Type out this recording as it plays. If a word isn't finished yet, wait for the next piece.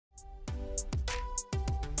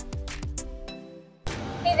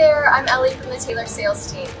Hey there, I'm Ellie from the Taylor sales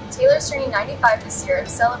team. Taylor's turning 95 this year, and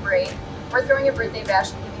to celebrate, we're throwing a birthday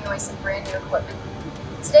bash and giving away some brand new equipment.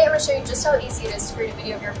 Today I'm going to show you just how easy it is to create a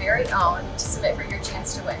video of your very own to submit for your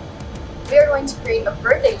chance to win. We are going to create a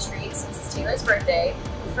birthday treat since it's Taylor's birthday.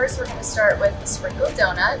 First we're going to start with a sprinkled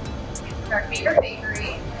donut in our favorite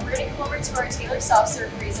bakery, and we're going to come over to our Taylor soft serve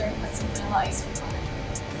freezer and put some vanilla ice cream on it.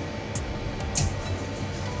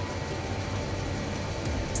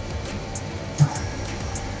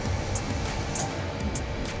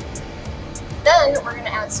 Then we're going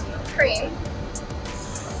to add some whipped cream,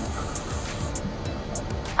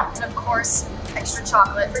 and of course extra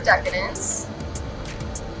chocolate for decadence.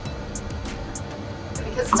 And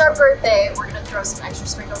because it's our birthday, we're going to throw some extra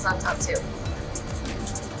sprinkles on top too.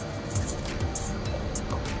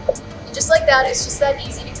 And just like that, it's just that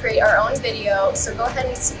easy to create our own video, so go ahead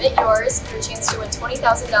and submit yours for a chance to win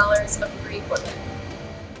 $20,000 of free equipment.